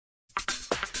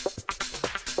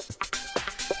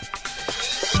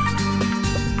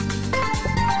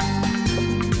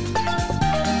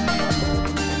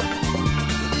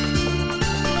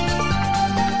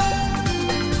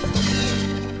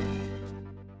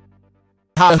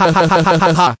Ha ha ha ha ha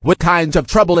ha ha. What kind of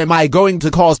trouble am I going to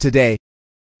cause today?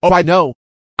 Oh, I know.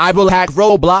 I will hack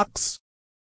Roblox.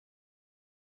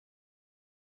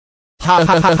 Ha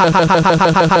ha ha ha ha ha ha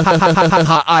ha ha ha ha ha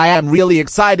ha. I am really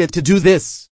excited to do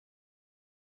this.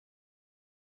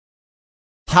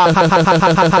 Ha ha ha ha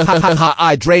ha ha ha ha ha.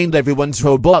 I drained everyone's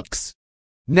Robux.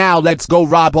 Now let's go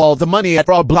rob all the money at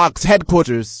Roblox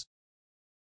headquarters.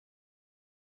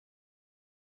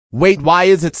 Wait, why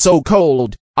is it so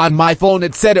cold? On my phone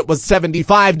it said it was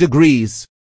 75 degrees.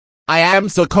 I am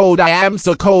so cold, I am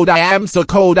so cold, I am so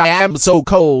cold, I am so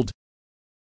cold.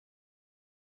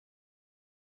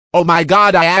 Oh my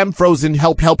god, I am frozen.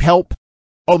 Help, help, help.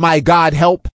 Oh my god,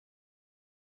 help.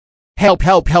 Help,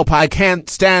 help, help, I can't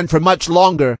stand for much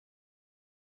longer.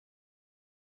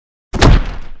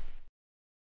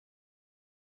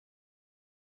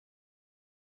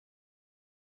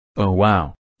 Oh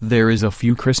wow, there is a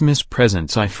few Christmas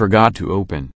presents I forgot to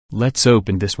open. Let's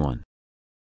open this one.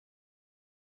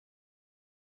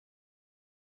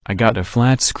 I got a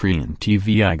flat screen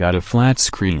TV, I got a flat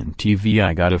screen TV,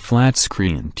 I got a flat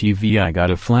screen TV, I got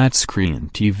a flat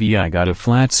screen TV, I got a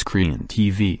flat screen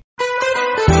TV.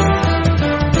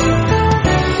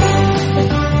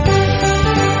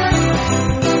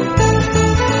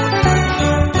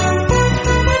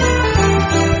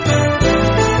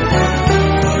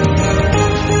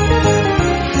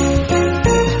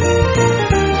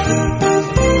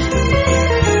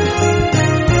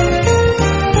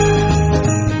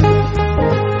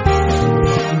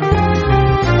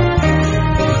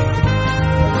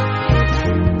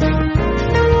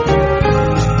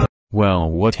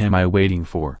 Well, what am I waiting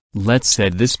for? Let's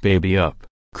set this baby up.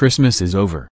 Christmas is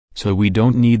over, so we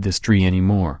don't need this tree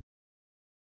anymore.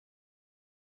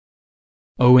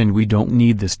 Oh, and we don't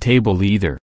need this table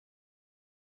either.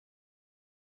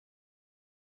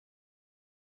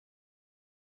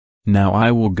 Now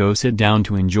I will go sit down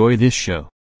to enjoy this show.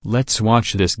 Let's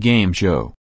watch this game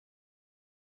show.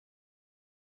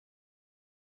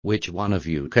 Which one of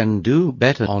you can do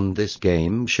better on this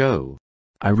game show?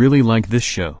 I really like this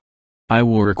show. I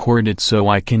will record it so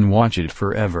I can watch it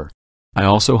forever. I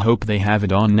also hope they have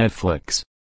it on Netflix.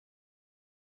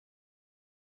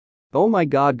 Oh my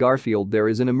god, Garfield, there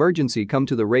is an emergency. Come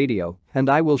to the radio, and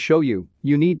I will show you.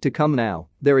 You need to come now.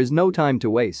 There is no time to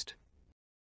waste.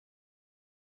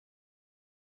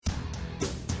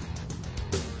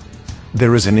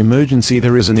 There is an emergency,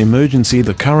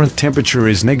 the current temperature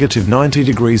is -90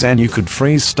 degrees and you could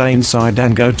freeze. Stay inside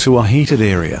and go to a heated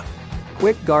area.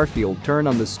 Quick, Garfield, turn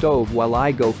on the stove while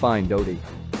I go find Odie.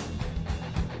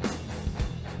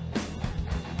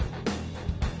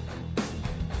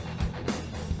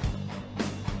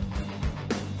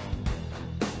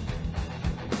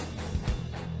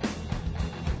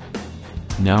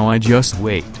 Now I just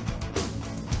wait.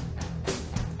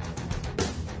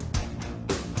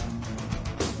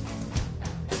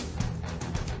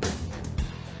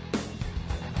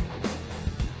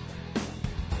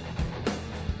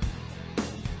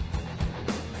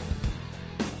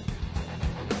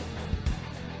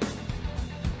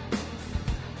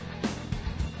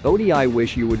 Odie, I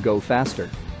wish you would go faster.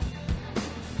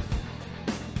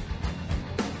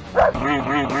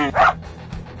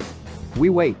 We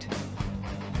wait.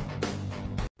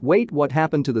 Wait, what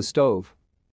happened to the stove?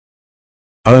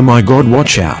 Oh my god,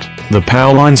 watch out, the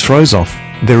power lines froze off,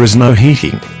 there is no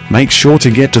heating. Make sure to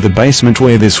get to the basement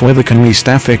where this weather can least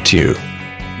affect you.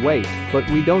 Wait, but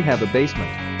we don't have a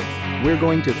basement. We're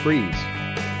going to freeze.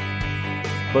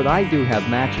 But I do have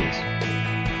matches.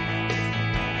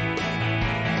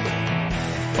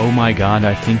 Oh my god,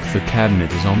 I think the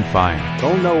cabinet is on fire.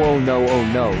 Oh no, oh no, oh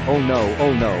no, oh no,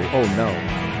 oh no, oh no.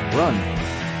 Run.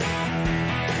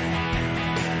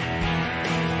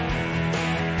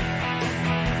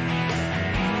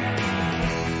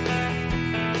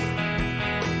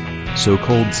 So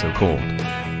cold, so cold.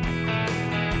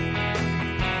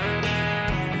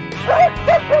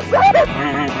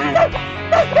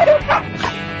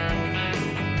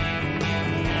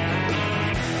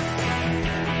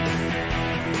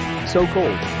 So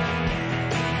cold.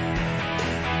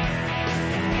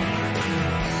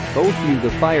 Both you, the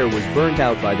fire was burnt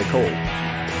out by the cold.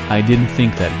 I didn't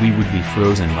think that we would be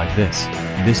frozen like this.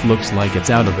 This looks like it's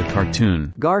out of a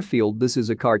cartoon. Garfield, this is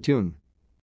a cartoon.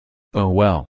 Oh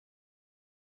well.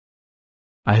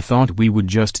 I thought we would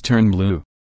just turn blue.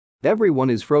 Everyone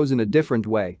is frozen a different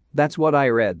way, that's what I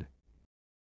read.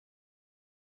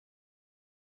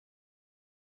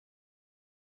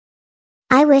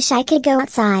 I wish I could go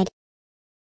outside.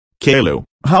 Kayloo,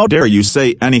 how dare you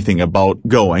say anything about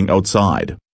going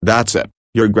outside? That's it.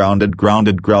 You're grounded for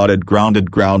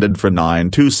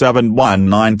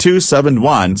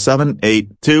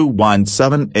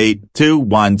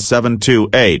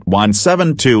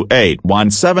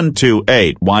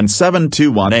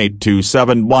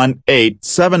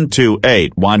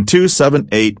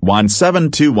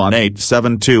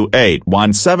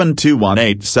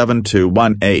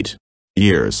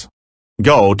years.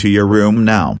 Go to your room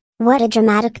now. What a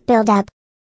dramatic build-up.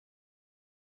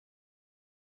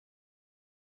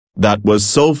 That was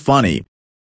so funny.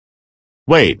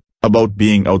 Wait, about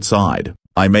being outside,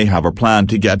 I may have a plan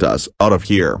to get us out of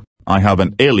here. I have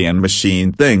an alien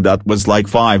machine thing that was like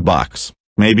 $5.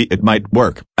 Maybe it might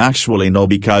work. Actually no,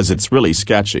 because it's really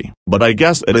sketchy, but I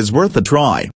guess it is worth a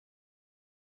try.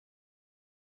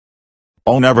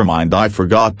 Oh never mind, I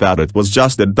forgot that it was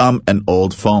just a dumb and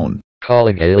old phone.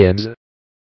 Calling aliens.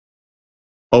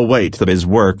 Oh wait, that is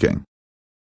working.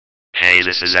 Hey,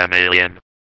 this is Alien.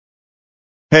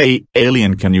 Hey,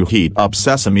 alien, can you heat up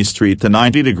Sesame Street to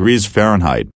 90 degrees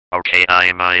Fahrenheit? Okay,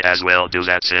 I might as well do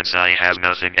that since I have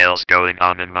nothing else going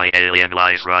on in my alien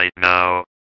life right now.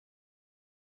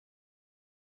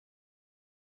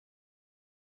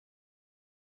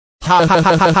 Ha ha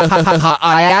ha ha ha ha ha!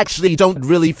 I actually don't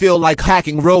really feel like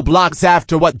hacking Roblox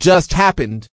after what just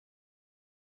happened.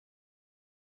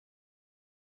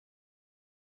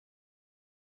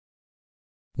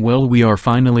 Well, we are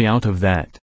finally out of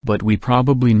that, but we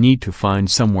probably need to find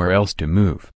somewhere else to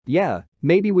move. Yeah,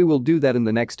 maybe we will do that in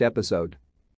the next episode.